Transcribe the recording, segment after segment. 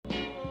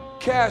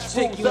Cash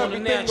Take rules you on a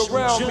everything national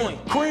around me.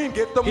 joint. Cream,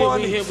 get the Here we-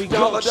 money. here we go.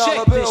 Dollar, Check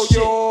dollar this bill, shit.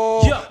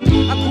 yo.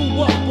 Yeah, I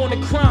grew up on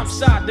the crime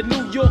side, the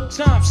New York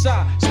Times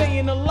side.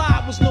 Staying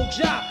alive was no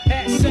job,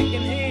 had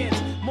second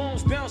hands.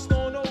 Moms bounced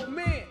on old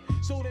men,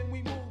 so then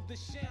we moved to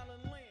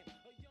Shaolin Land.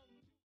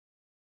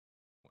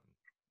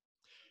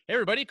 Hey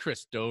everybody,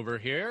 Chris Dover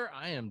here.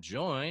 I am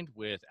joined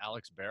with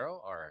Alex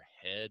Barrow, our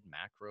head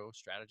macro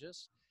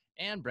strategist,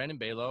 and Brandon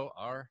Balo,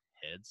 our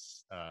head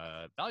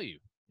value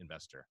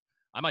investor.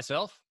 I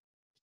myself,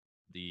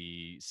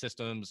 the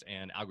systems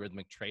and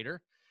algorithmic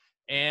trader.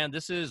 And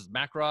this is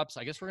Macro Ops.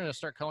 I guess we're going to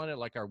start calling it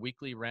like our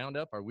weekly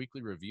roundup, our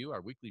weekly review, our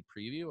weekly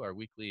preview, our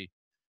weekly,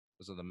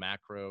 was it the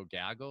macro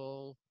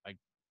gaggle? A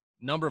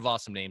number of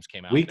awesome names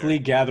came out Weekly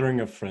there.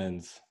 gathering of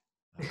friends.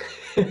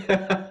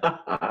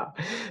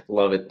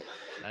 Love it.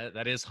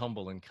 That is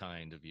humble and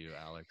kind of you,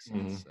 Alex.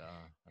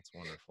 That's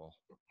wonderful.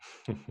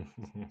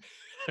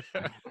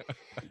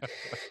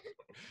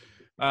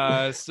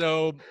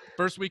 So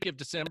first week of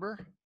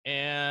December,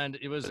 and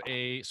it was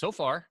so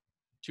far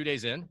 2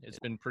 days in, it's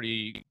been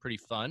pretty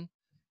fun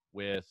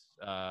with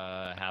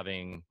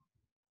having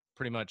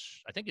pretty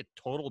much, I think, a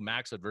total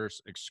max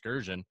adverse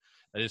excursion.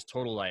 That is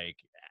total, like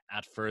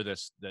at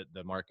furthest that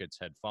the markets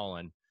had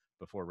fallen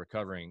before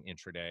recovering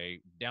intraday,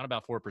 down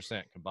about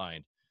 4%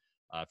 combined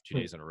 2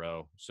 days in a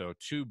row. So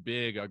two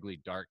big, ugly,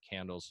 dark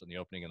candles in the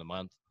opening of the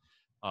month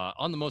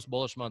on the most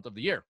bullish month of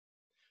the year.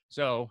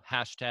 So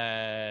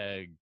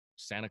hashtag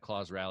Santa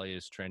Claus rally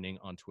is trending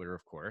on Twitter,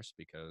 of course,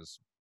 because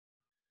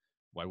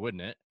why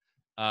wouldn't it?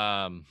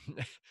 And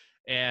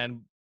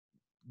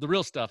the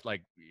real stuff,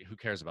 like, who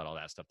cares about all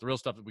that stuff? The real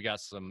stuff, we got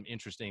some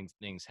interesting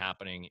things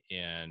happening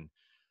in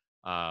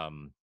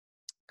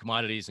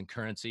commodities and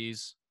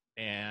currencies.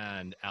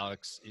 And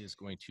Alex is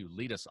going to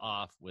lead us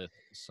off with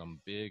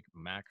some big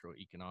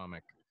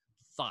macroeconomic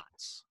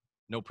thoughts.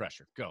 No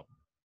pressure. Go.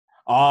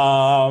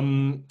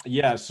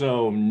 Yeah,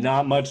 so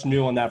not much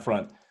new on that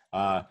front.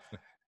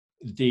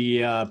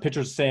 The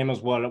picture's the same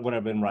as what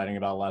I've been writing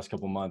about the last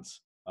couple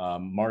months.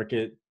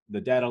 Market, the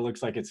data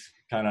looks like it's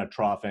kind of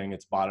troughing,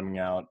 it's bottoming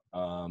out.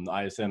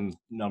 The ISM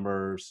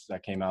numbers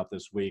that came out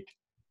this week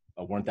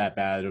weren't that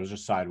bad. It was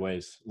just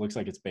sideways. Looks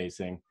like it's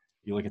basing.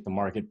 You look at the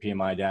market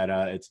PMI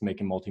data, it's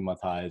making multi-month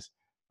highs.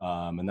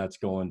 And that's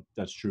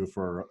true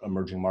for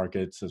emerging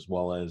markets as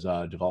well as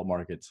developed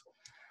markets.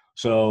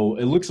 So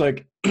it looks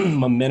like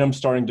momentum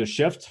starting to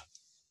shift.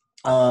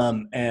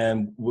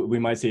 And we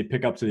might see a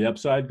pickup to the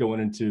upside going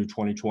into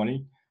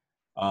 2020.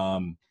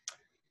 I'm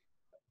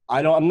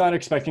not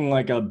expecting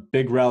like a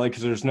big rally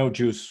because there's no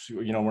juice.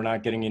 We're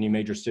not getting any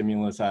major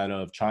stimulus out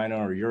of China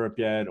or Europe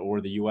yet, or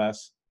the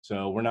US.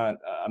 So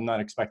I'm not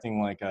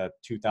expecting like a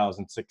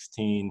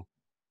 2016,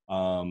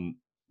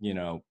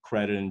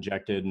 credit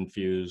injected,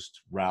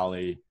 infused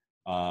rally.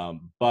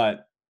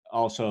 But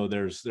also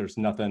there's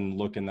nothing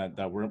looking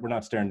that we're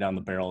not staring down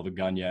the barrel of a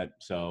gun yet.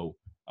 So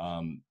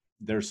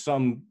there's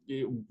some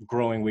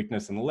growing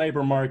weakness in the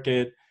labor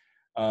market,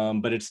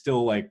 but it's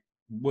still like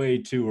way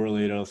too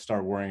early to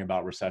start worrying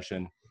about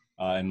recession.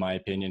 In my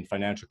opinion,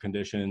 financial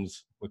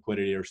conditions,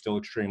 liquidity are still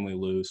extremely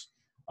loose.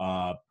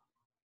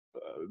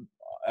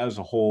 As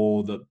a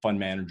whole, the fund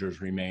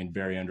managers remain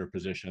very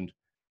underpositioned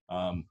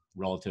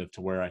relative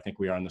to where I think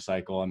we are in the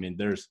cycle. I mean,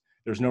 there's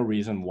no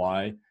reason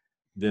why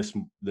this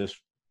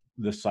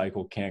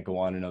cycle can't go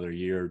on another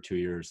year, 2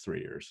 years, 3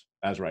 years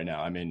as right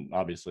now. I mean,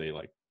 obviously,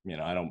 like,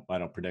 I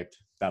don't predict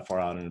that far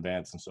out in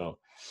advance, and so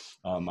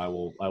I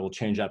will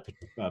change that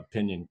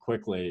opinion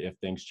quickly if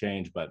things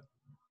change. But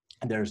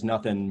there's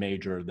nothing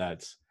major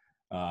that's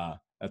a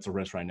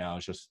risk right now.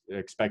 It's just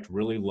expect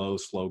really low,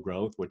 slow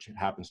growth, which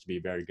happens to be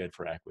very good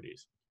for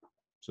equities.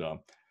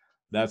 So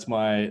that's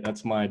my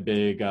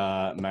big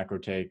macro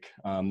take.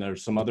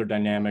 There's some other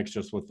dynamics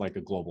just with like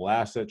a global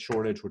asset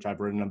shortage, which I've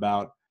written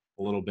about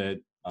a little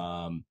bit.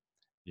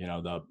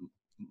 The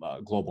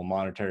global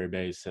monetary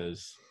base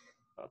has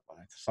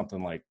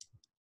something like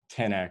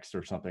 10x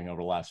or something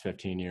over the last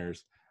 15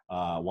 years,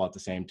 while at the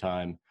same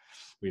time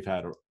we've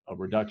had a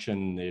reduction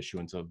in the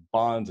issuance of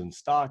bonds and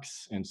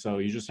stocks, and so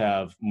you just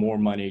have more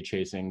money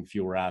chasing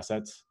fewer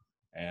assets,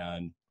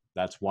 and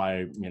that's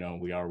why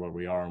we are where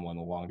we are in one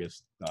of the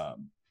longest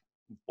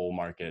bull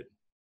market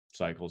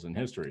cycles in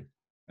history.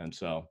 And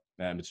so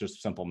it's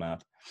just simple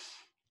math.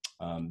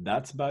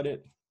 That's about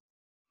it.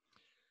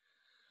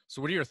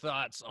 So what are your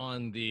thoughts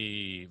on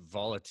the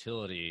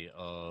volatility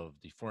of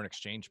the foreign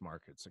exchange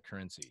markets, the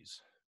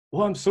currencies?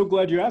 Well, I'm so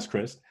glad you asked,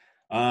 Chris.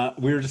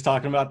 We were just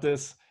talking about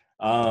this.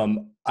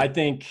 I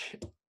think,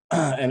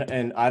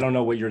 and I don't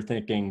know what you're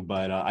thinking,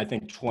 but I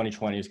think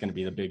 2020 is going to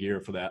be the big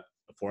year for the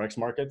Forex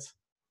markets.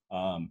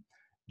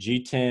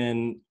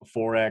 G10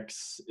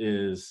 Forex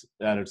is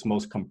at its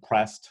most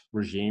compressed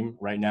regime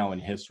right now in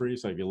history.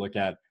 So if you look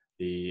at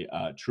the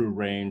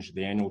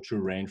the annual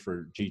true range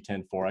for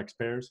G10 Forex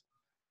pairs,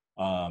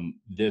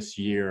 this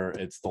year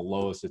it's the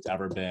lowest it's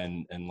ever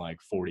been in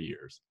like 40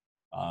 years.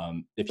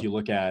 If you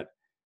look at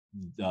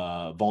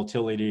the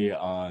volatility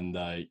on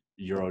the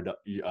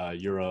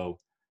euro,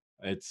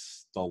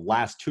 it's the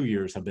last 2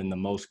 years have been the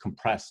most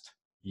compressed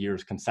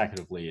years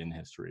consecutively in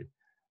history.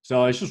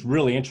 So it's just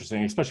really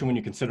interesting, especially when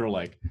you consider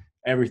like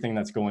everything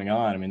that's going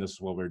on. I mean, this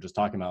is what we were just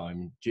talking about. I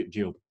mean,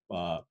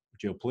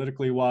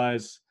 geopolitically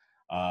wise,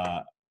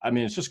 I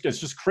mean, it's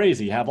just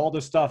crazy. You have all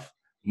this stuff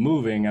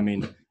moving. I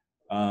mean,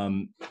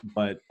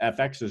 but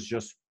FX has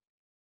just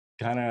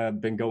kind of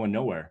been going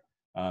nowhere,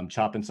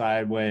 chopping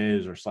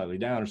sideways or slightly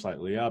down or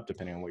slightly up,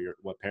 depending on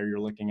what pair you're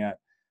looking at.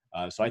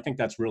 So I think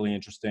that's really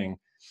interesting.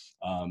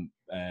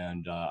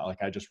 And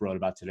like I just wrote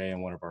about today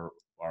in one of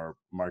our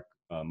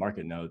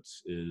market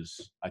notes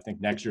is I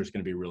think next year is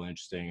going to be really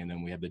interesting. And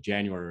then we have the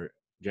January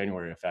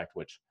effect,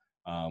 which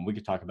we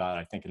could talk about,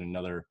 I think, in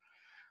another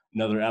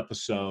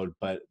episode.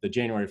 But the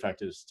January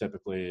effect is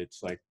typically,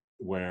 it's like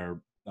where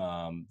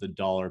the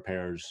dollar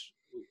pairs,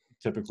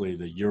 typically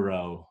the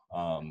euro,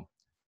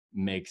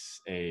 makes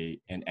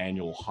an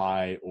annual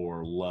high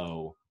or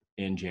low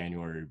in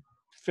January,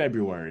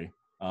 February.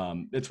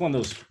 It's one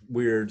of those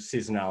weird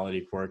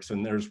seasonality quirks,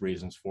 and there's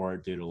reasons for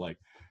it due to like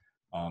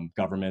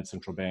government,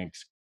 central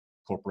banks,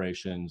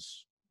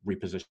 corporations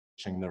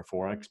repositioning their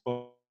forex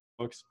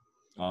books.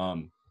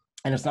 And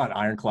it's not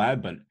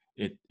ironclad, but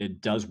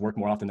it does work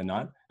more often than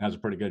not. It has a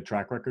pretty good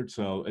track record,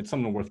 so it's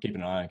something worth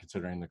keeping an eye on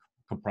considering the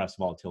compressed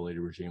volatility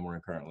regime we're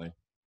in currently.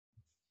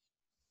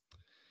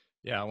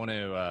 Yeah, I want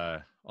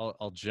to.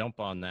 I'll jump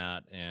on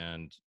that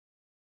and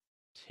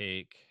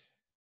take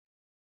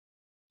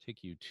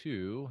you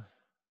to.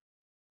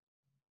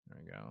 There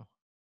we go.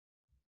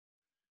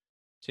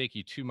 Take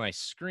you to my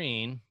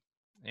screen.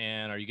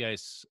 And are you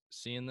guys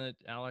seeing that,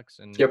 Alex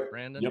and Yep.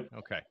 Brandon? Yep.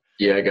 Okay.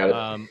 Yeah, I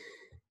got it.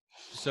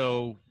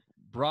 So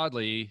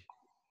broadly,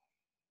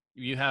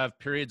 you have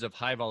periods of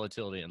high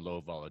volatility and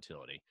low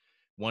volatility.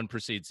 One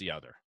precedes the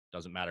other.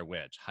 Doesn't matter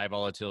which. High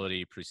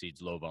volatility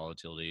precedes low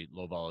volatility.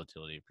 Low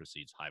volatility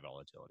precedes high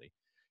volatility.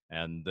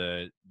 And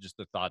the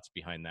thoughts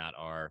behind that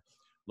are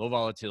low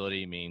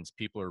volatility means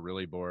people are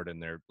really bored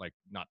and they're like,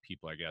 not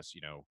people, I guess,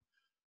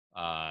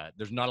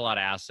 there's not a lot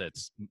of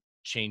assets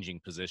changing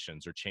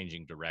positions or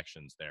changing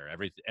directions there.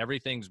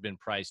 Everything's been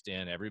priced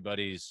in.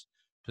 Everybody's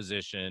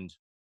positioned,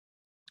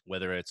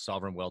 whether it's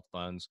sovereign wealth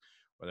funds,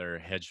 whether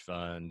hedge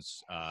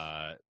funds,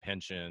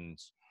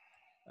 pensions,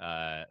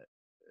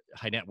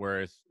 high net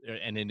worth,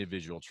 and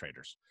individual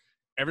traders.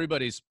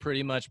 Everybody's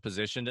pretty much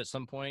positioned at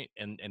some point.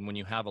 And when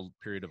you have a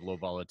period of low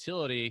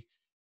volatility,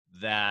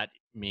 that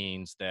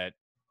means that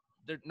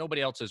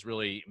nobody else is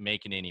really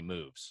making any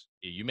moves.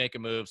 You make a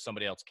move,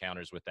 somebody else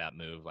counters with that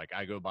move. Like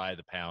I go buy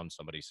the pound,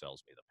 somebody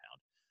sells me the pound.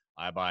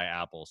 I buy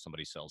Apple,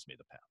 somebody sells me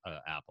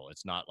the Apple.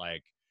 It's not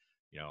like,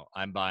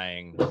 I'm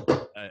buying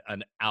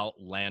an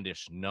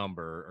outlandish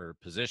number or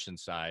position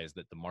size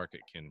that the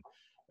market can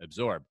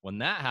absorb. When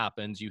that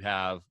happens, you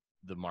have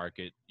the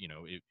market,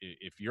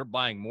 if you're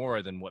buying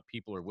more than what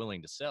people are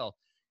willing to sell,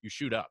 you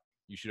shoot up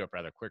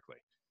rather quickly.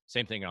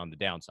 Same thing on the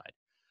downside.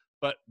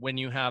 But when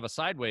you have a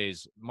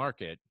sideways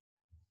market,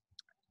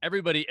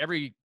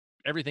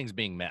 everything's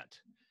being met.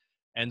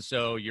 And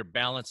so you're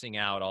balancing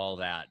out all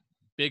that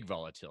big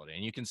volatility.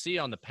 And you can see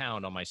on the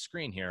pound on my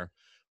screen here,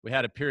 we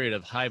had a period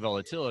of high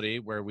volatility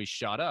where we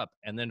shot up.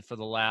 And then for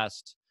the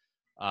last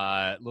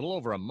little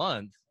over a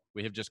month,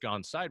 we have just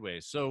gone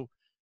sideways. So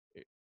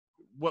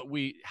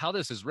how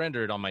this is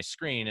rendered on my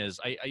screen is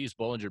I use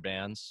Bollinger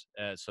Bands,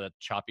 so that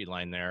choppy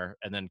line there,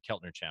 and then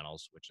Keltner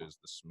channels, which is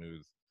the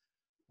smooth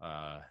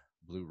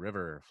blue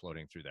river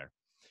floating through there.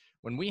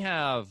 When we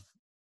have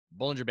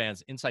Bollinger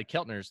Bands inside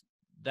Keltners,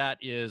 that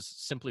is,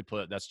 simply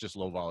put, that's just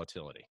low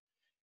volatility.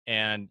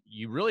 And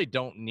you really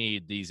don't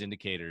need these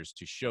indicators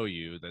to show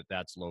you that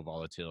that's low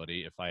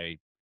volatility. If I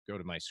go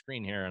to my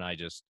screen here and I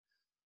just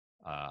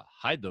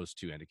hide those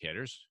two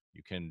indicators,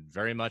 you can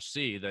very much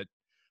see that,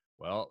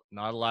 well,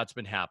 not a lot's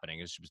been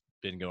happening. It's just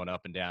been going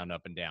up and down,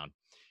 up and down.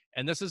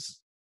 And this is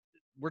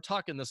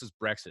Brexit.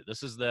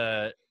 This is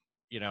the,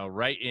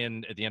 right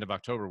at the end of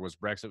October was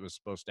Brexit was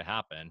supposed to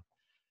happen.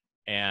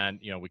 And,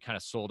 we kind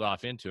of sold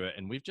off into it,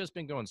 and we've just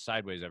been going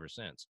sideways ever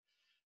since.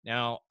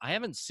 Now, I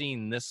haven't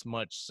seen this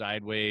much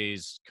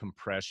sideways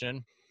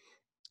compression,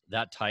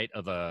 that tight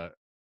of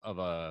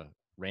a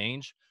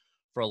range,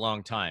 for a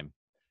long time.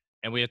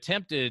 And we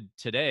attempted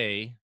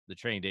today, the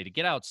trading day, to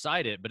get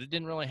outside it, but it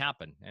didn't really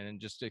happen. And it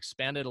just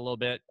expanded a little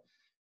bit,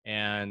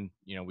 and,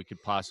 we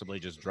could possibly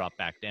just drop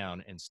back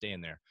down and stay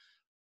in there.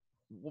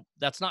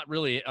 That's not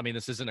really,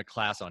 this isn't a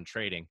class on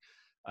trading.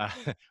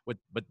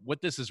 But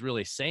what this is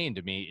really saying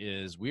to me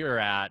is we are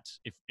at,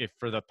 if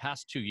for the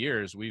past 2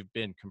 years we've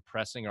been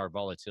compressing our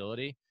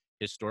volatility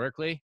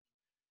historically,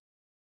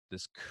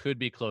 this could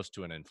be close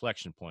to an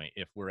inflection point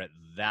if we're at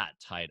that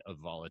tight of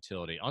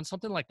volatility on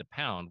something like the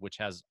pound, which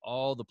has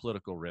all the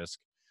political risk,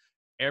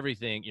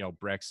 everything,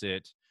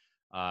 Brexit,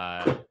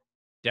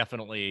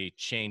 definitely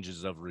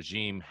changes of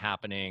regime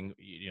happening,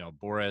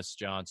 Boris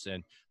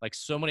Johnson, like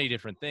so many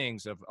different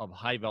things of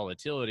high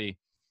volatility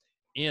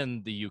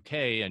in the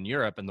UK and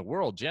Europe and the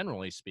world,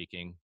 generally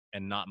speaking,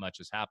 and not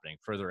much is happening,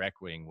 further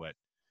echoing what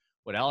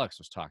Alex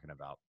was talking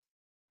about.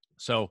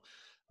 So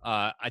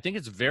I think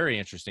it's very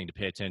interesting to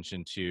pay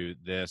attention to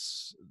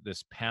this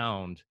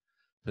pound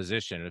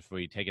position. If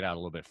we take it out a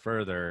little bit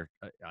further,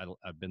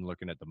 I've been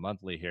looking at the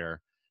monthly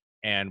here,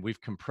 and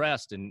we've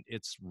compressed, and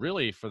it's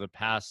really for the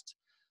past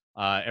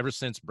ever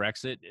since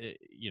Brexit,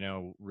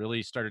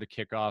 really started to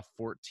kick off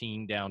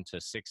 14 down to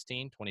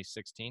 16,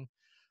 2016.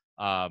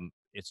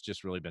 It's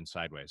just really been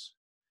sideways.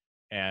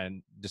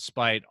 And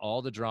despite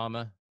all the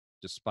drama,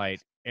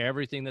 despite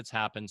everything that's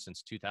happened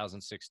since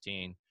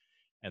 2016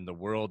 and the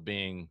world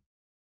being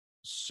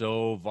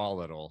so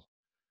volatile,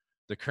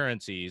 the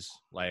currencies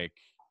like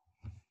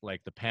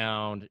the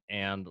pound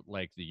and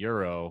like the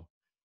euro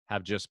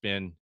have just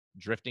been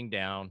drifting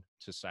down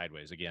to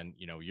sideways. Again,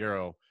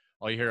 euro,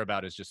 all you hear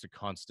about is just a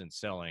constant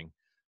selling.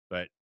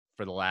 But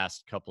for the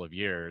last couple of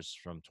years,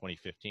 from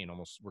 2015,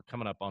 we're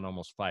coming up on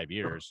almost 5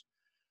 years,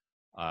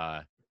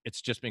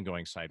 it's just been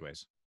going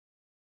sideways.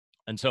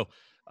 And so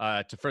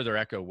to further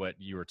echo what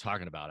you were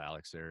talking about,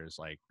 Alex, there is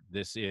like,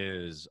 this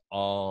is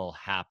all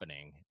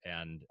happening.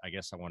 And I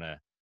guess I want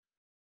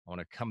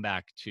to come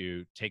back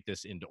to take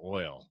this into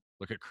oil.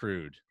 Look at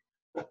crude.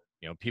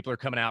 People are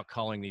coming out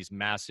calling these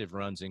massive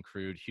runs in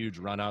crude, huge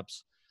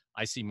run-ups.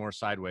 I see more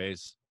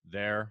sideways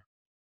there.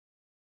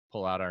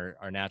 Pull out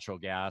our natural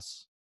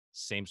gas,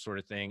 same sort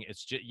of thing.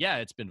 It's just,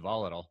 it's been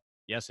volatile.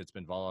 Yes, it's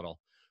been volatile.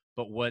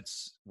 But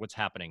what's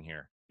happening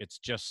here? It's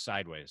just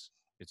sideways.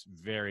 It's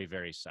very,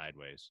 very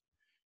sideways.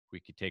 We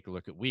could take a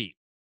look at wheat.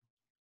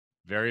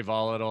 Very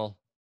volatile,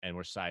 and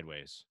we're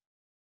sideways.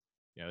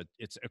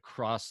 It's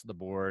across the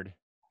board.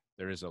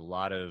 There is a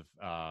lot of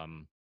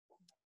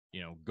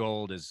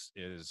gold is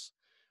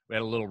we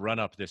had a little run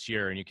up this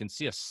year, and you can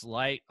see a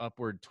slight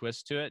upward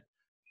twist to it,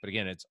 but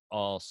again, it's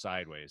all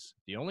sideways.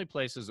 The only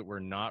places that we're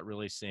not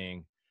really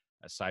seeing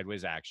a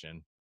sideways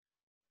action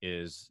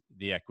is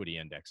the equity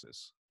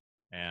indexes.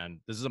 And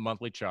this is a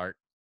monthly chart,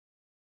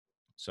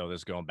 so this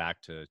is going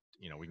back to,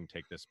 we can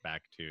take this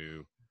back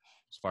to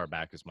as far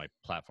back as my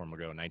platform will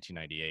go,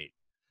 1998.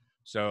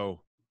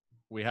 So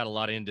we had a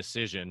lot of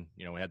indecision.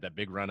 We had that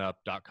big run up,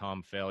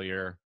 .com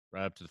failure,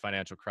 run up to the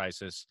financial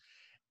crisis.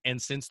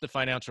 And since the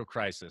financial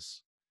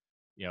crisis,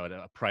 at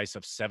a price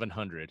of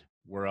 700,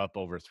 we're up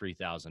over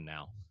 3,000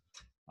 now.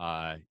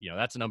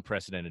 That's an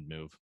unprecedented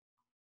move.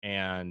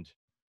 And,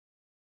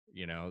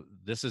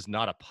 this is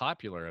not a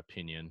popular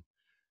opinion,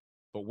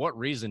 but what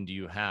reason do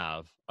you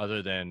have,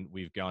 other than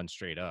we've gone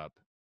straight up,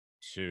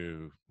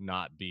 to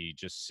not be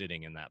just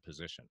sitting in that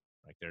position?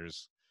 Like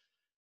there's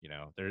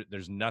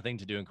nothing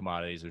to do in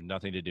commodities. There's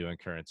nothing to do in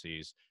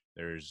currencies.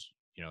 There's,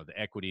 the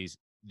equities.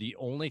 The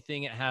only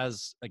thing it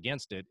has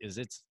against it is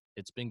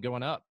it's been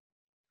going up.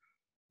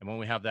 And when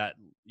we have that,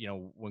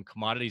 when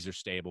commodities are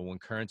stable, when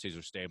currencies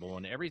are stable,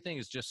 when everything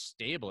is just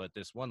stable at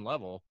this one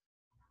level,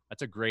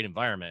 that's a great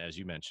environment, as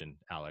you mentioned,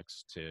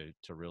 Alex, to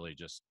really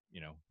just,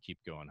 keep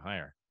going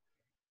higher.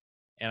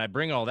 And I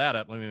bring all that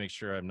up. Let me make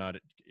sure I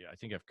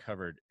think I've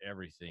covered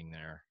everything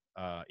there.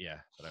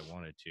 That I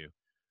wanted to.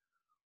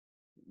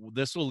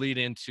 This will lead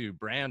into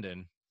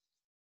Brandon.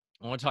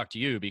 I want to talk to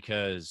you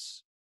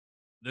because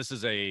this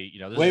is a,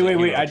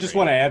 wait. I just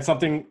want to add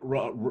something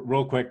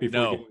real quick before.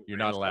 No, you're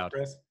not allowed.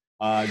 Chris.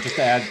 Just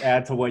to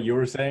add to what you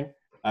were saying.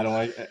 I don't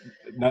like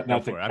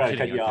nothing. I'm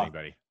kidding,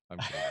 buddy. I'm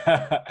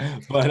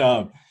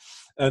kidding.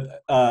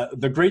 But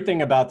the great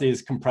thing about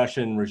these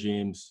compression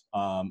regimes,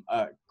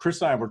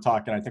 Chris and I were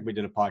talking. I think we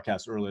did a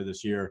podcast earlier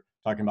this year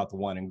talking about the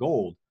one in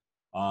gold.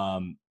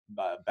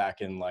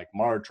 Back in like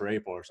March or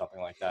April or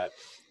something like that.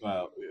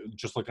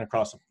 Just looking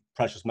across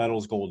precious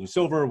metals, gold and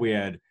silver, we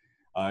had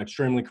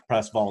extremely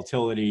compressed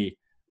volatility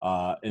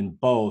in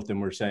both, and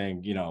we're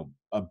saying,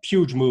 a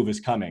huge move is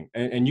coming,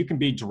 and you can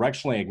be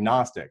directionally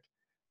agnostic.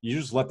 You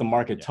just let the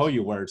market tell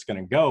you where it's going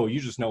to go.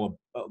 You just know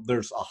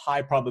there's a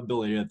high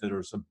probability that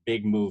there's a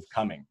big move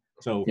coming.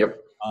 So,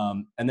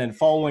 and then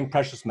following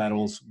precious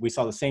metals, we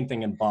saw the same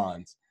thing in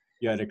bonds.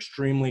 You had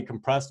extremely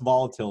compressed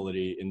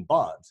volatility in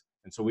bonds.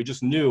 And so we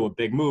just knew a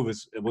big move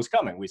was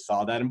coming. We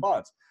saw that in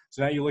bonds.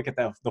 So now you look at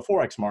the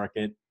Forex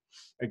market,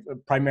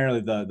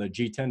 primarily the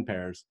G10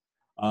 pairs.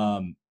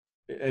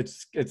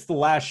 It's the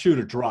last shoe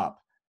to drop.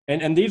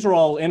 And these are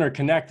all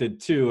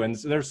interconnected too. And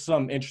so there's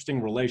some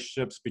interesting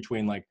relationships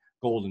between like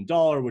gold and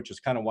dollar, which is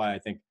kind of why I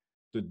think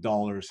the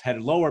dollar's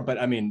headed lower. But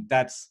I mean,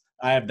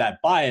 I have that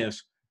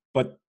bias,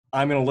 but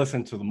I'm going to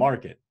listen to the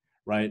market,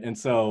 right? And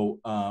so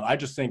I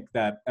just think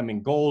that,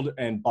 gold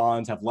and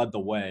bonds have led the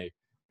way.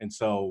 And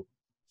so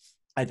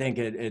I think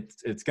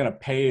it's going to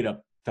pay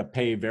to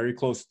pay very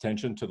close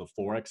attention to the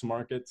Forex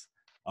markets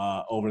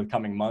over the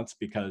coming months,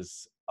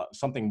 because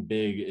something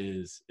big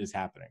is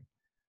happening.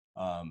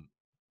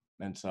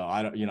 And so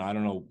I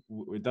don't know.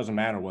 It doesn't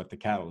matter what the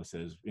catalyst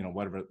is,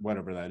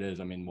 whatever that is.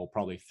 We'll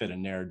probably fit a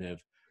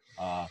narrative,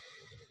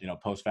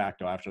 post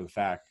facto, after the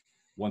fact,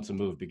 once a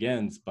move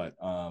begins. But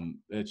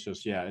it's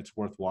just, it's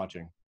worth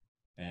watching.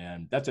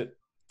 And that's it.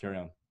 Carry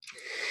on.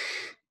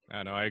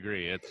 No, I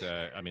agree. It's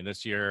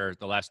this year,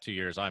 the last 2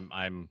 years,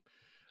 I've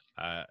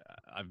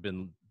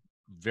been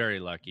very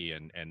lucky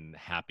and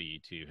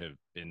happy to have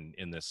been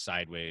in this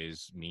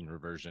sideways mean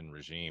reversion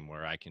regime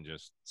where I can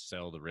just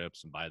sell the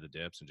rips and buy the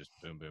dips and just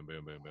boom, boom,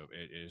 boom, boom, boom.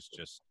 It is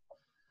just,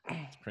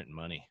 it's printing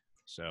money.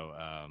 So,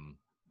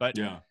 but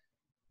Yeah.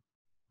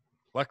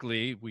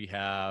 luckily we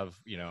have,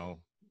 you know,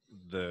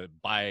 the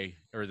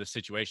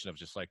situation of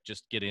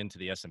just get into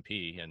the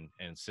S&P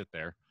and sit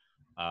there.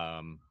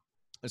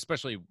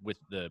 Especially with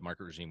the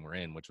market regime we're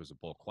in, which was a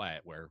bull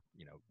quiet, where,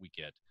 you know, we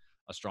get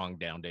a strong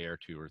down day or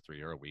 2 or 3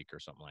 or a week or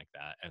something like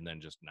that, and then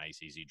just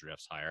nice easy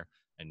drifts higher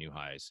and new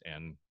highs.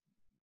 And,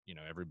 you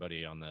know,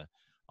 everybody on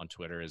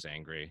Twitter is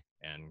angry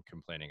and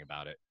complaining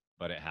about it,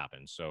 but it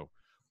happens. So,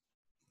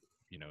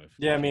 you know, if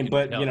Yeah, I if you mean, can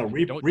but tell, don't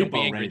repo be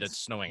angry rates, that's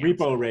snowing repo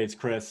outside. rates,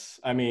 Chris.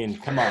 I mean,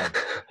 come on.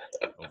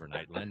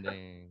 Overnight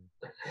lending.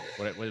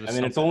 What was I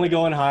mean, it's something, only right?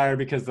 going higher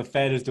because the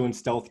Fed is doing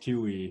stealth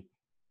QE.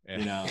 Yeah.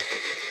 You know,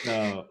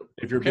 so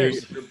if Who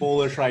cares? you're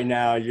bullish right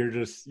now,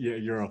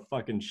 you're a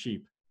fucking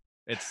sheep.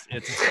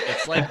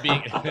 It's like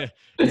being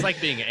it's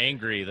like being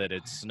angry that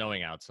it's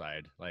snowing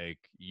outside. Like,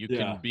 you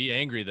can be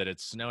angry that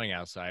it's snowing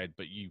outside,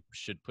 but you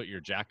should put your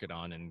jacket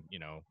on, and, you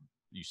know,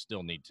 you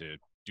still need to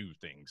do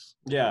things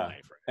in life,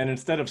 right? And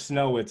instead of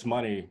snow, it's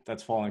money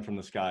that's falling from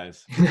the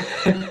skies.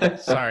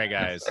 Sorry,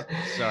 guys.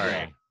 Sorry.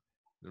 Yeah.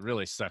 It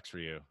really sucks for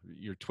you.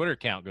 Your Twitter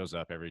count goes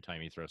up every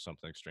time you throw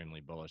something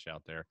extremely bullish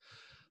out there,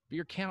 but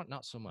your count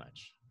not so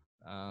much.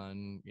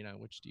 You know,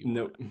 which do you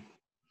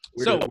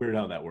want? Weird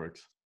how that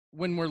works.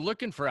 When we're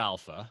looking for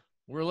alpha,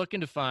 we're looking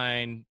to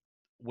find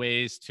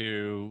ways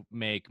to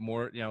make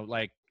more, you know,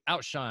 like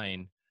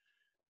outshine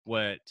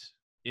what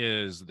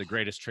is the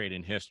greatest trade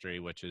in history,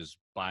 which is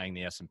buying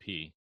the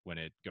S&P when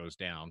it goes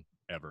down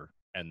ever,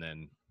 and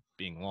then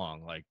being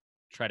long. Like,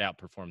 try to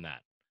outperform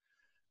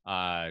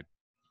that.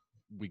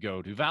 We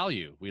go to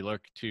value. We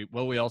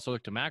also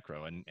look to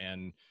macro,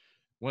 and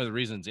one of the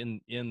reasons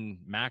in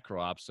macro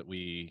ops that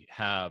we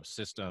have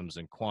systems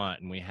and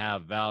quant and we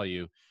have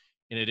value,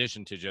 in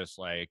addition to just,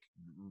 like,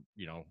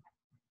 you know,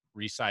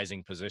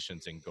 resizing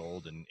positions in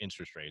gold and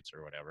interest rates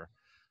or whatever,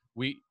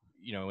 we,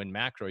 you know, in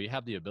macro, you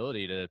have the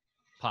ability to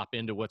pop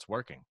into what's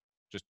working.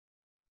 Just,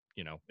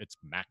 you know, it's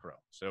macro.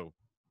 So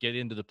get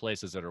into the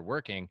places that are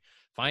working,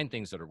 find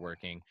things that are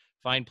working,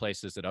 find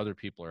places that other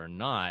people are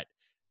not.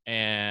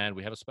 And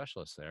we have a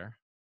specialist there,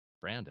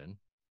 Brandon,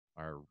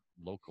 our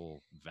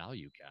local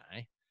value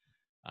guy.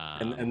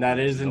 And that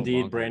is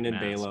indeed Brandon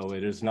Balo.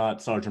 It is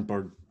not Sergeant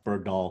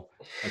Bergdahl,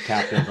 a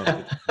captive of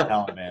the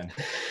Taliban.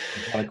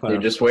 You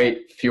just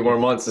wait a few more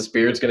months. This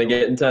beard's going to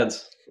get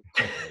intense.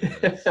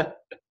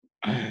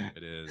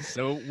 It is.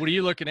 So what are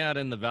you looking at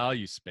in the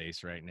value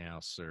space right now,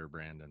 Sir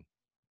Brandon?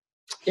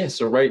 Yeah,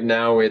 so right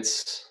now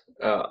it's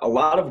a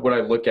lot of what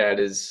I look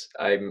at is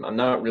I'm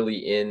not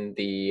really in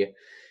the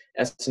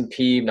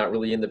S&P, not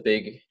really in the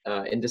big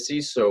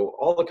indices. So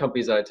all the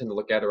companies that I tend to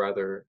look at are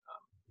either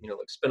you know,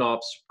 like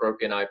spin-offs,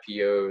 broken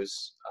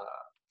IPOs,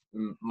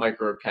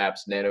 micro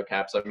caps, nano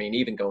caps. I mean,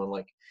 even going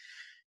like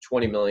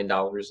 $20 million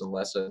and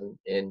less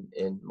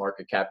in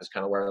market cap is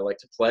kind of where I like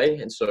to play.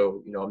 And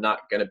so, you know, I'm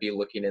not going to be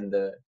looking in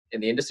the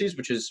indices,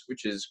 which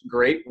is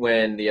great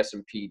when the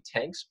S&P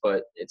tanks,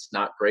 but it's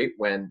not great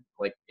when,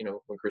 like, you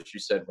know, when Chris, you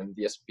said, when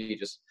the S&P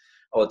just,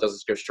 all it does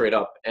is go straight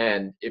up.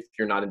 And if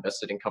you're not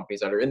invested in companies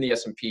that are in the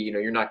S&P, you know,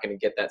 you're not going to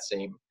get that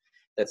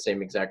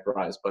same exact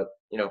rise. But,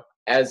 you know,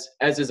 as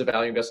is a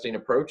value investing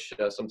approach,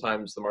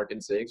 sometimes the market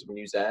zigs when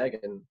you zag,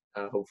 and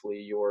hopefully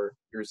you're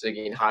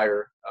zigging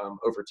higher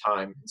over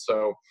time. And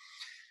so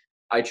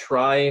I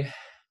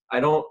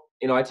don't,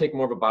 you know, I take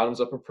more of a bottoms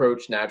up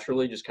approach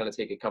naturally, just kind of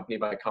take it company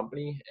by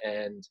company.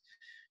 And,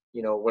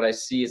 you know, what I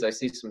see is I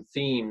see some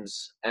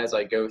themes as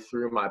I go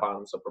through my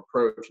bottoms up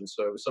approach. And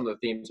so some of the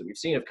themes that we've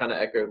seen have kind of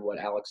echoed what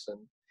Alex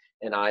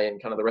and I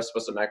and kind of the rest of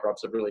us at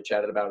MacroOps have really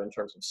chatted about in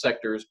terms of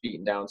sectors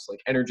beaten down. So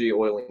like energy,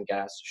 oil and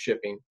gas,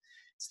 shipping.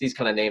 It's these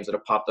kind of names that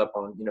have popped up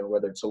on, you know,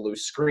 whether it's a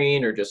loose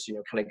screen or just, you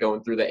know, kind of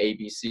going through the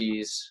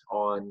ABCs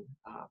on,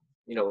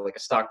 you know, like a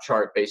stock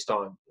chart based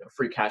on, you know,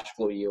 free cash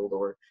flow yield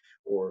or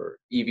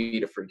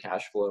EV to free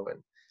cash flow. And,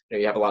 you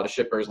know, you have a lot of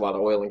shippers, a lot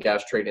of oil and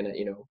gas trading at,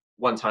 you know,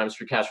 1 times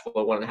free cash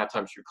flow, 1.5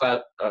 times free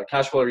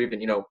cash flow, or even,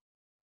 you know,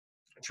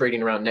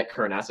 trading around net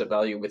current asset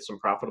value with some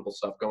profitable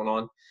stuff going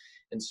on.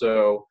 And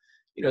so,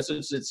 you know, so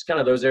it's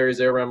kind of those areas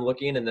there where I'm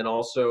looking. And then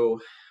also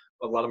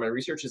a lot of my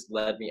research has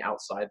led me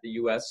outside the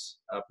US,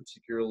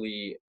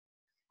 particularly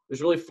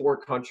there's really 4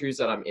 countries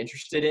that I'm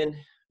interested in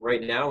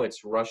right now.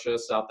 It's Russia,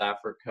 South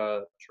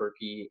Africa,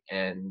 Turkey,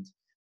 and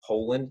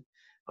Poland.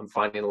 I'm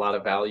finding a lot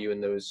of value in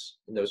those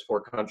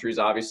 4 countries.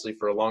 Obviously,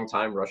 for a long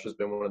time, Russia's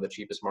been one of the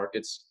cheapest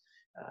markets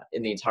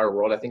in the entire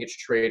world. I think it's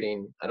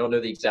trading, I don't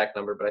know the exact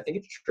number, but I think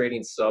it's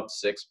trading sub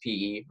 6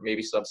 PE,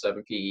 maybe sub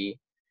 7 PE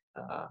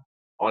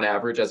on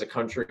average as a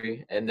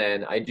country. And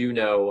then I do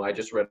know, I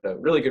just read a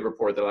really good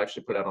report that I'll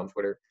actually put out on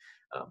Twitter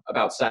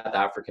about South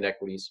African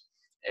equities.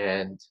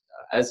 And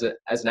as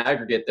an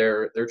aggregate,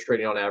 they're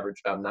trading on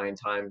average about 9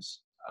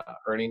 times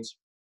earnings.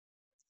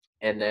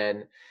 And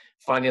then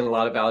finding a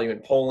lot of value in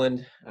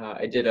Poland.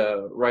 I did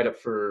a write-up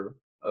for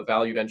a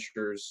Value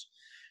Ventures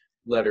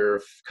letter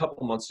a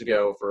couple months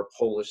ago for a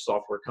Polish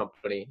software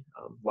company,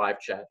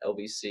 LiveChat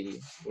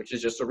LVC, which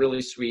is just a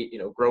really sweet, you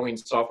know, growing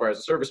software as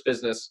a service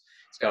business.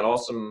 It's got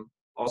awesome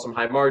awesome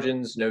high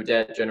margins, no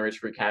debt, generates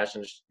free cash,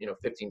 and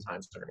 15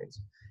 times earnings.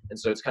 And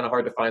so it's kind of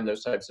hard to find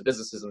those types of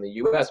businesses in the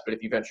U.S. But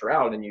if you venture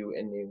out and you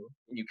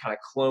kind of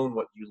clone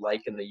what you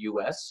like in the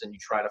U.S. and you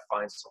try to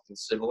find something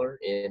similar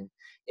in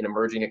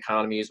emerging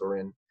economies or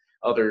in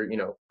other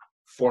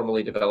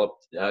formally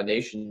developed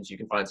nations, you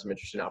can find some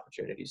interesting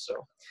opportunities.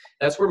 So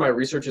that's where my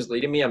research is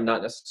leading me. I'm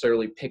not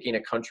necessarily picking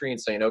a country and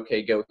saying,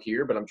 okay, go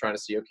here, but I'm trying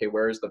to see, okay,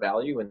 where is the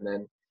value, and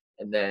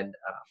then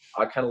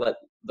I kind of let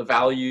the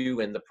value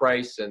and the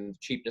price and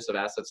cheapness of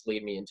assets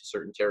lead me into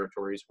certain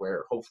territories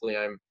where hopefully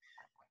I'm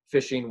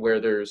fishing where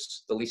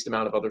there's the least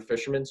amount of other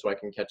fishermen, so I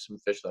can catch some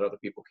fish that other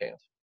people can't.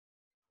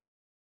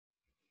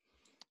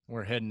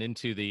 We're heading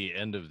into the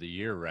end of the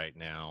year right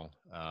now.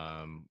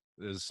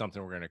 This is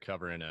something we're going to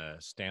cover in a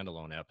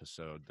standalone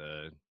episode,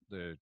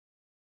 the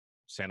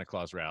Santa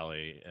Claus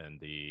rally and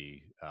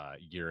the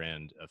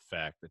year-end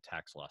effect, the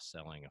tax loss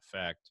selling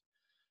effect.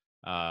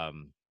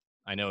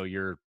 I know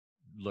you're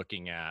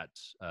looking at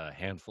a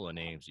handful of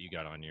names that you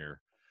got on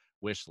your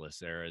wish list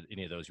there.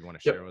 Any of those you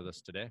want to share with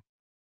us today?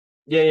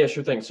 Yeah,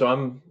 sure thing. So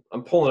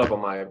I'm pulling up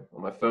on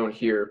my phone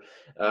here,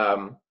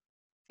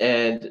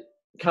 and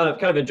kind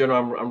of in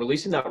general, I'm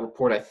releasing that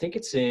report. I think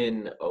it's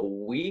in a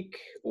week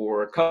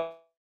or a couple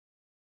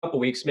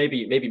weeks,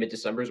 maybe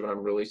mid-December is when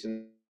I'm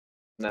releasing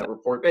that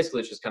report.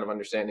 Basically, it's just kind of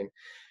understanding,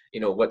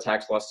 what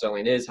tax loss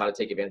selling is, how to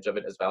take advantage of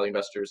it as value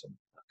investors. And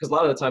because a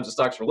lot of the times the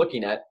stocks we're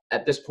looking at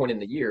this point in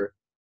the year,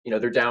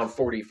 they're down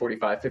 40,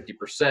 45,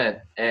 50%.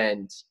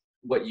 And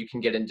what you can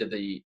get into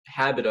the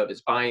habit of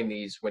is buying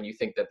these when you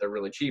think that they're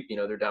really cheap,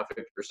 they're down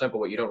 50%. But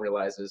what you don't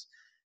realize is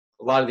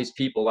a lot of these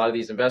people, a lot of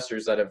these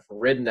investors that have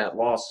ridden that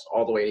loss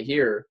all the way to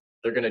here,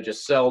 they're going to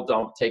just sell,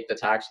 dump, take the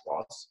tax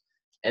loss.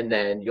 And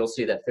then you'll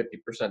see that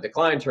 50%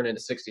 decline turn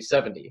into 60,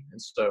 70.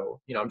 And so,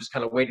 I'm just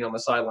kind of waiting on the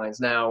sidelines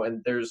now.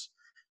 And there's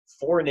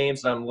 4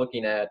 names that I'm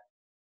looking at,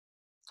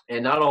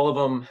 and not all of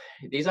them,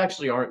 these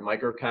actually aren't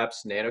micro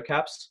caps, nano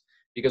caps,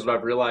 because what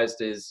I've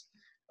realized is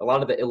a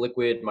lot of the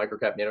illiquid micro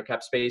cap, nano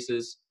cap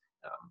spaces,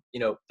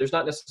 there's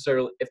not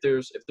necessarily, if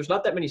there's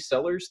not that many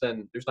sellers,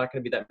 then there's not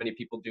going to be that many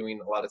people doing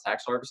a lot of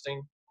tax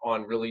harvesting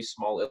on really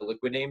small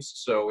illiquid names.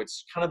 So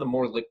it's kind of the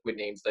more liquid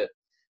names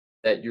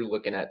that you're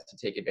looking at to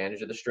take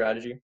advantage of the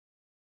strategy.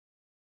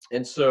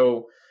 And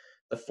so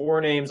the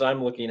 4 names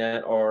I'm looking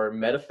at are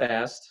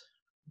MetaFast,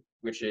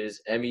 which is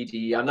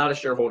MED. I'm not a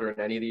shareholder in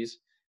any of these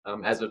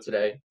as of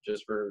today,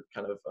 just for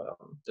kind of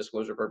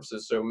disclosure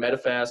purposes. So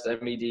MetaFast,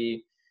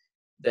 MED,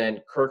 then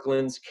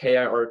Kirkland's,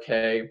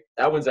 KIRK.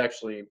 That one's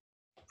actually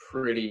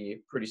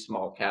pretty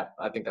small cap.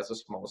 I think that's the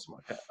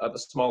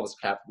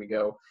smallest cap we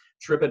go.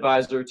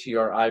 TripAdvisor,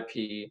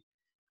 TRIP,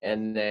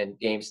 and then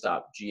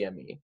GameStop,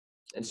 GME.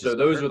 And so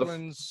those are the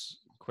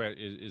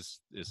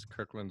is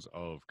Kirkland's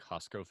of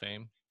Costco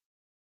fame.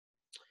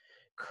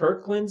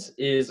 Kirkland's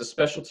is a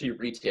specialty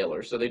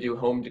retailer, so they do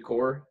home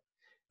decor.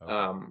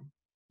 Okay.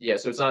 Yeah,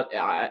 so it's not.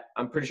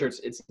 I'm pretty sure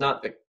it's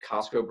not the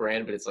Costco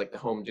brand, but it's like the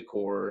home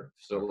decor,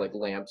 so like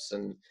lamps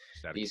and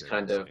these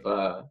kind of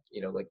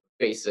like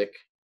basic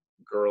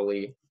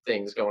girly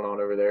things going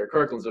on over there.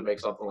 Kirkland's would make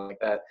something like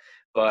that.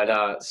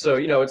 But so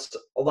it's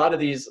a lot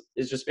of these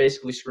is just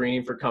basically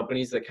screening for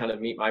companies that kind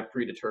of meet my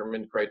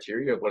predetermined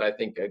criteria of what I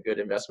think a good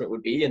investment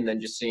would be, and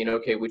then just seeing,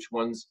 okay, which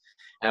ones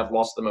have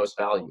lost the most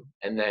value,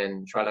 and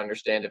then try to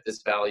understand if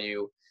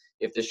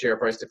the share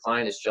price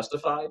decline is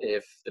justified,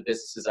 if the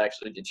business is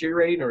actually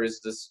deteriorating, or is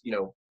this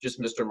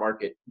just Mr.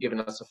 Market giving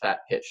us a fat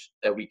pitch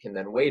that we can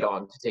then wait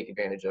on to take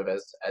advantage of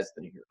as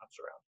the new year comes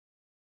around.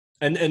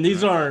 And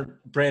these aren't,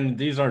 Brandon,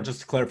 these aren't, just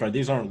to clarify,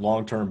 these aren't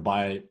long-term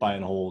buy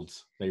and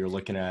holds that you're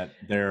looking at.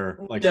 They're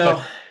like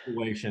special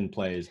situation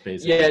plays,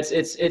 basically. Yeah,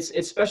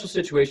 it's special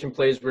situation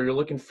plays where you're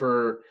looking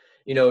for,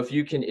 if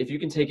you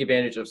can take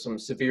advantage of some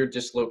severe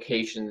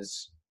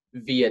dislocations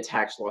via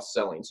tax loss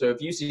selling. So if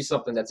you see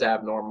something that's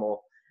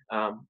abnormal,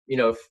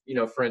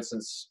 for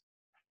instance,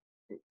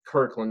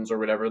 Kirkland's or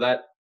whatever,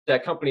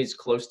 that company's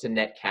close to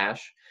net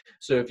cash.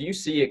 So if you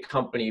see a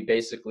company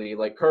basically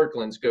like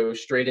Kirkland's go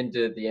straight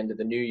into the end of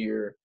the new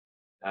year,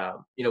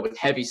 with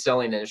heavy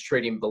selling and is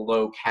trading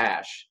below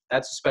cash,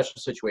 that's a special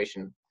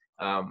situation.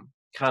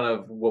 Kind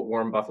of what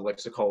Warren Buffett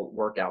likes to call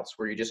workouts,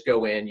 where you just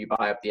go in, you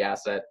buy up the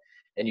asset,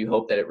 and you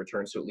hope that it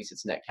returns to at least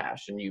its net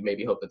cash, and you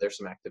maybe hope that there's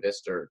some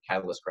activist or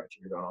catalyst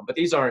correction going on. But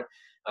these aren't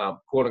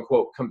quote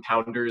unquote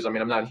compounders. I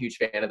mean, I'm not a huge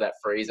fan of that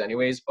phrase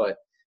anyways, but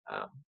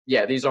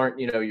these aren't,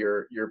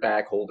 your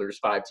bag holders,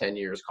 5-10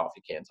 years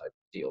coffee can type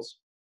deals,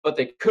 but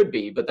they could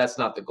be, but that's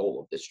not the goal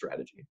of this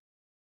strategy.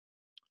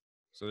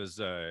 So this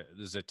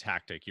is a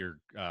tactic. You're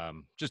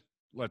just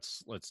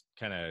let's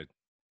kind of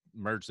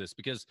merge this,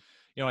 because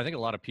I think a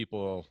lot of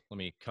people, let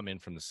me come in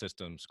from the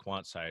systems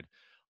quant side,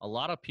 a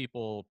lot of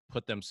people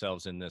put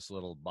themselves in this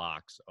little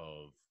box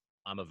of,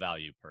 I'm a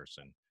value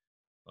person,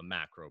 a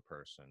macro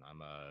person,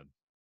 I'm a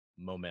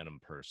momentum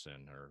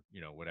person, or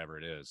whatever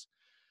it is.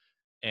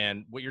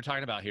 And what you're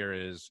talking about here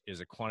is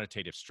a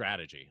quantitative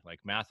strategy. Like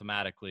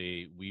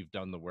mathematically, we've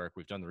done the work,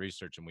 we've done the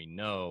research, and we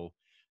know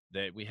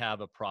that we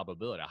have a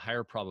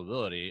higher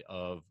probability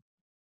of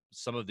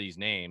some of these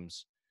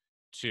names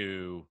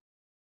to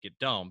get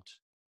dumped.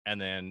 And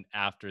then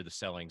after the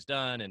selling's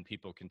done and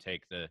people can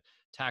take the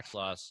tax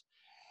loss,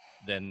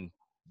 then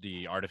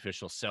the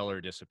artificial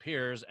seller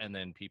disappears. And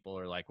then people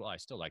are like, well, I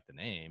still like the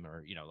name,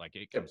 or, like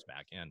it comes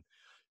back in.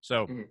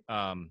 So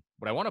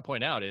what I want to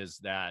point out is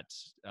that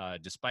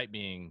despite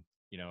being,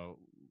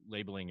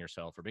 labeling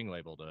yourself or being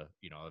labeled a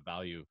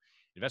value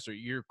investor,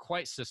 you're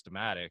quite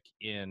systematic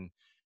in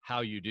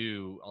how you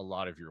do a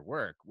lot of your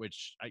work,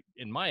 which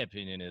in my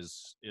opinion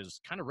is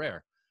kind of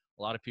rare.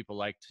 A lot of people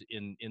like to,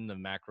 in the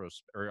macro,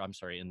 or I'm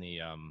sorry, in the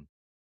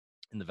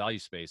value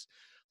space,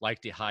 like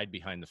to hide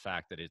behind the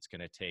fact that it's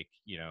going to take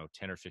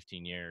 10 or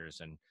 15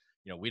 years, and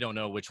we don't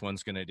know which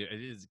one's going to do.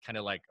 It is kind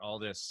of like all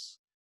this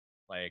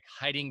like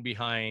hiding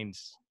behind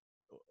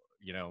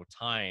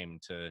time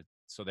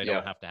so they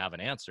don't have to have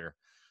an answer.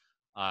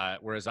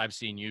 Whereas I've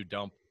seen you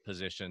dump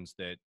positions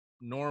that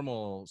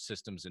normal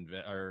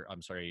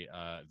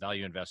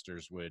value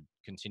investors would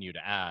continue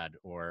to add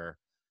or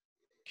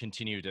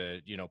continue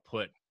to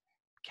put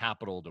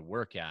capital to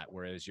work at,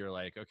 whereas you're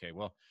like, okay,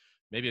 well,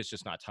 maybe it's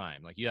just not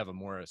time. Like you have a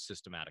more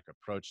systematic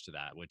approach to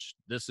that, which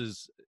this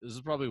is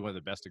probably one of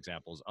the best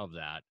examples of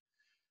that.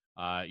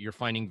 You're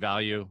finding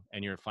value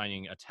and you're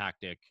finding a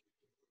tactic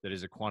that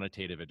is a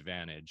quantitative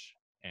advantage.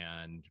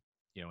 And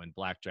in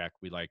blackjack,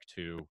 we like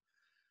to,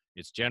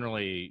 it's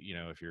generally,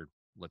 if you're,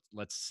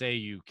 let's say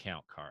you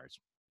count cards,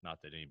 not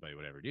that anybody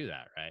would ever do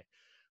that, right?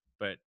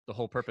 But the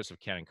whole purpose of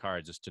counting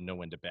cards is to know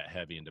when to bet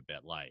heavy and to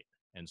bet light.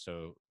 And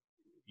so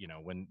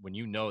when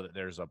you know that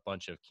there's a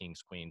bunch of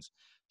kings, queens,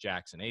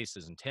 jacks, and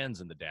aces and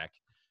tens in the deck,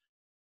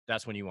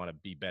 that's when you want to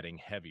be betting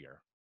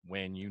heavier.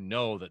 When you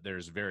know that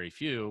there's very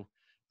few,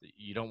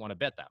 you don't want to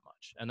bet that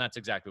much. And that's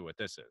exactly what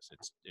this is.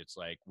 It's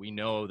like, we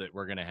know that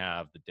we're going to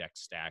have the deck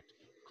stacked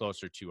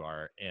closer to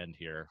our end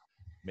here.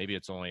 Maybe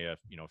it's only a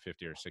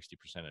 50 or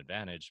 60%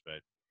 advantage,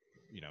 but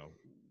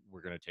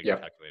we're going to take a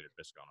calculated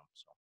risk on them.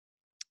 So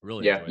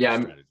really enjoy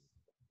that strategy.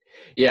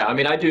 Yeah, I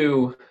mean, I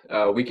do.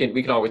 We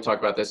can always talk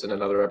about this in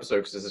another episode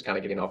because this is kind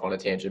of getting off on a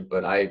tangent.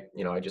 But I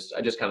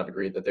just kind of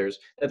agreed that there's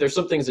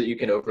some things that you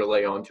can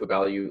overlay onto a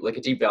value, like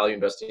a deep value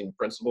investing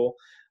principle,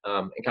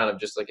 and kind of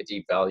just like a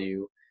deep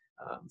value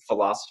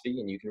philosophy,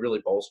 and you can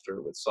really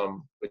bolster with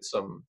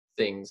some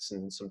things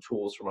and some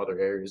tools from other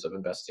areas of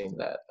investing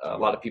that a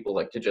lot of people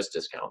like to just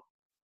discount.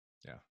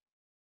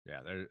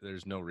 Yeah,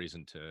 there's no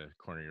reason to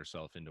corner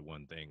yourself into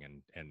one thing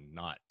and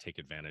not take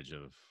advantage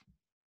of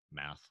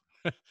math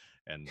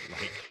and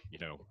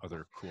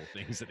other cool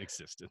things that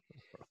exist in the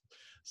world.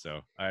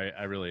 So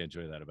I really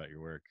enjoy that about your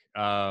work.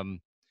 Is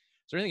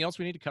there anything else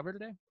we need to cover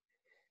today?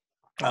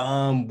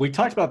 We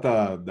talked about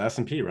the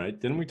S&P, right?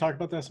 Didn't we talk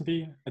about the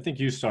S&P? I think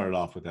you started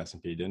off with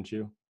S&P, didn't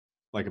you?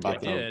 Like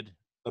about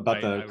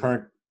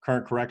the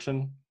current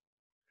correction.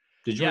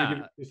 Did you want to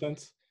give your 2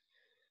 cents?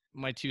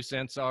 My 2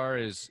 cents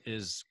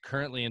is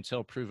currently,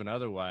 until proven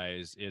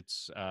otherwise,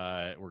 it's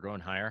we're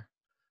going higher.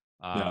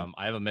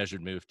 I have a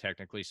measured move,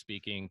 technically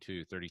speaking,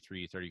 to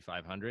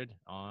 3,500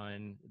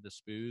 on the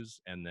SPOOs,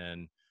 and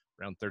then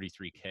around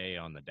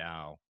 33K on the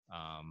Dow.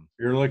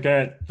 You're looking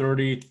at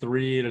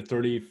 33 to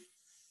 30.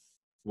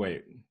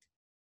 Wait,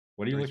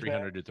 what are you looking at?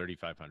 3,300 to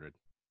 3,500.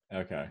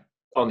 Okay.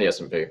 On the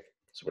S&P.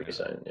 That's what he's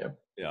saying.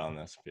 Yeah, on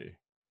the S&P.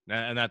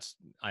 And that's,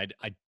 I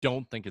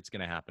don't think it's going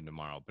to happen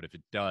tomorrow, but if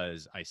it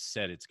does, I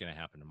said it's going to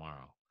happen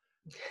tomorrow.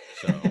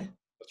 So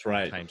that's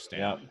right. Timestamp.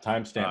 Yeah,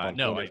 timestamp.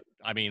 No,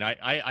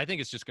 I think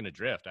it's just going to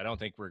drift. I don't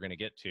think we're going to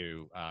get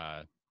to,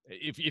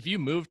 if you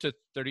move to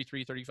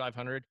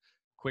 3,500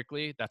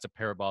 quickly, that's a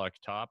parabolic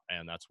top.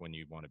 And that's when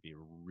you want to be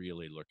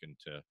really looking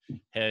to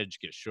hedge,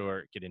 get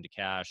short, get into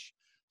cash,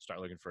 start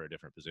looking for a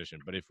different position.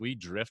 But if we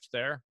drift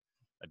there,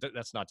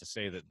 that's not to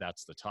say that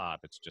that's the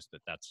top. It's just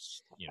that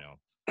that's,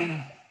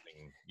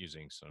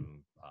 using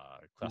some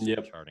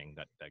classical charting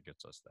that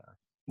gets us there.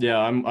 Yeah,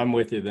 I'm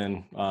with you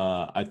then.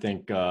 I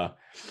think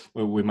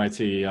we might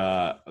see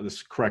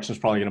this correction is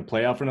probably going to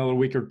play out for another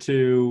week or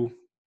two,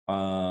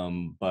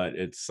 but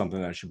it's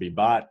something that should be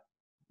bought.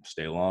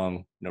 Stay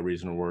long. No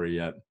reason to worry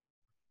yet.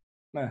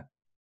 That's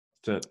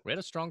it. We had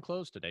a strong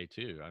close today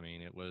too. I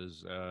mean, it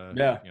was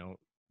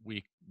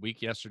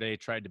weak yesterday.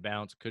 Tried to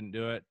bounce, couldn't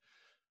do it.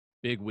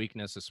 Big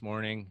weakness this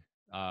morning,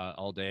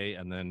 all day,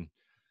 and then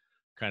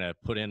kind of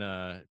put in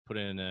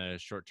a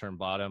short-term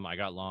bottom. I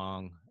got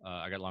long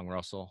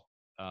Russell,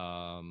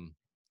 and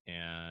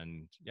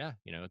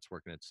it's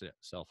working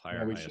itself higher.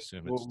 I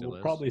assume it still is.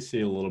 We'll probably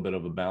see a little bit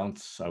of a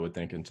bounce, I would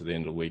think, into the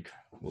end of the week.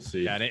 We'll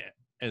see. Yeah, and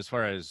as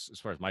far as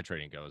my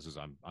trading goes, is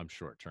I'm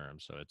short-term,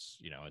 so it's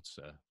it's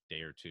a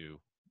day or two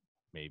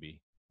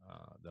maybe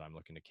that I'm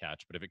looking to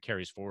catch. But if it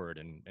carries forward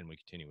and we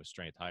continue with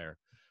strength higher,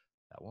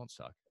 that won't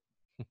suck.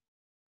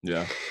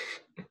 Yeah.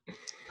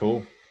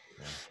 Cool.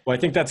 Yeah. Well, I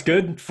think that's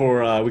good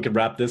for we could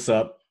wrap this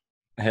up,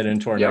 head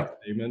into our next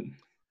segment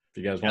if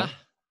you guys want.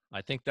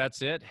 I think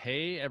that's it.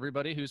 Hey,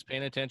 everybody who's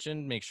paying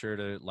attention, make sure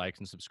to like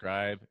and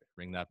subscribe,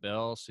 ring that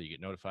bell so you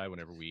get notified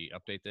whenever we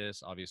update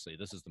this. Obviously,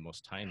 this is the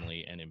most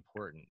timely and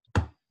important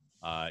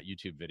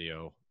YouTube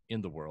video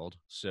in the world,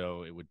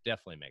 so it would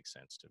definitely make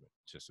sense to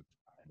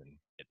and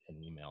get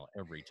an email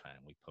every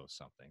time we post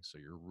something, so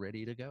you're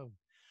ready to go.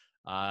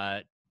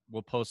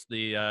 We'll post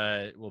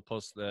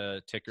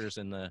the tickers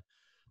in the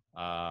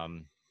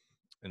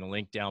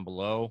link down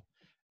below,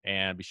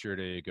 and be sure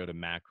to go to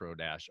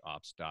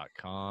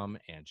macro-ops.com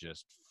and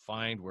just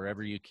find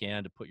wherever you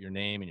can to put your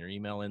name and your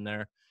email in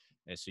there,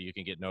 and so you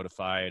can get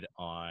notified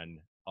on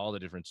all the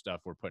different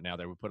stuff we're putting out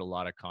there. We put a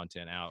lot of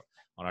content out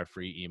on our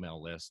free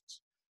email lists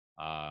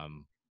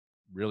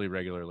really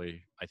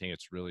regularly. I think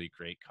it's really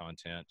great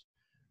content,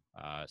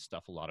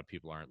 stuff a lot of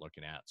people aren't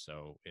looking at,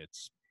 so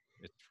it's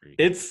free.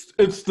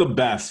 It's the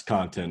best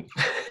content.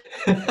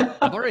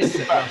 I've already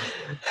said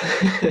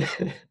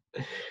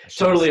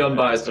totally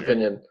unbiased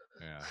opinion.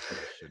 Yeah, I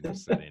shouldn't have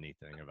said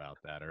anything about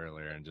that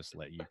earlier and just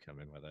let you come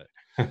in with it.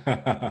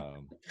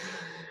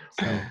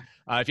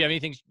 If you have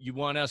anything you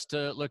want us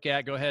to look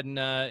at, go ahead and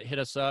hit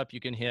us up. You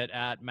can hit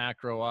at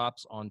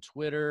MacroOps on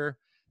Twitter,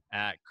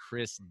 at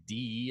Chris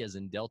D as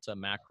in Delta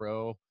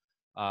Macro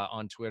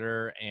on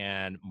Twitter,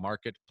 and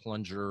Market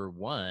Plunger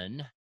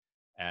 1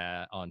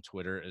 on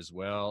Twitter as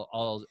well.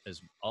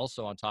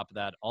 Also on top of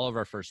that, all of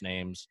our first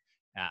names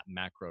at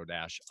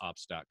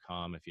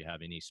macro-ops.com if you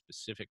have any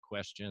specific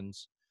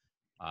questions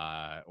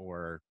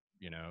or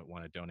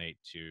want to donate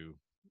to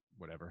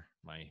whatever,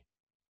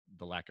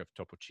 the lack of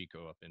Topo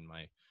Chico up in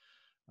my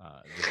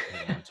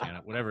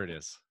Montana, whatever it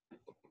is.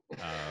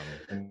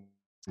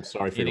 I'm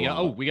sorry for you.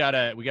 Oh, we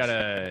gotta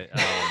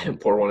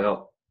pour one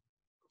out.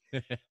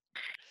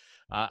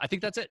 I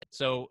think that's it.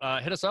 So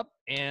hit us up,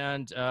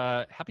 and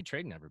happy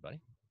trading, everybody.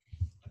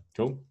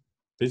 Cool.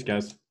 Peace,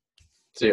 guys.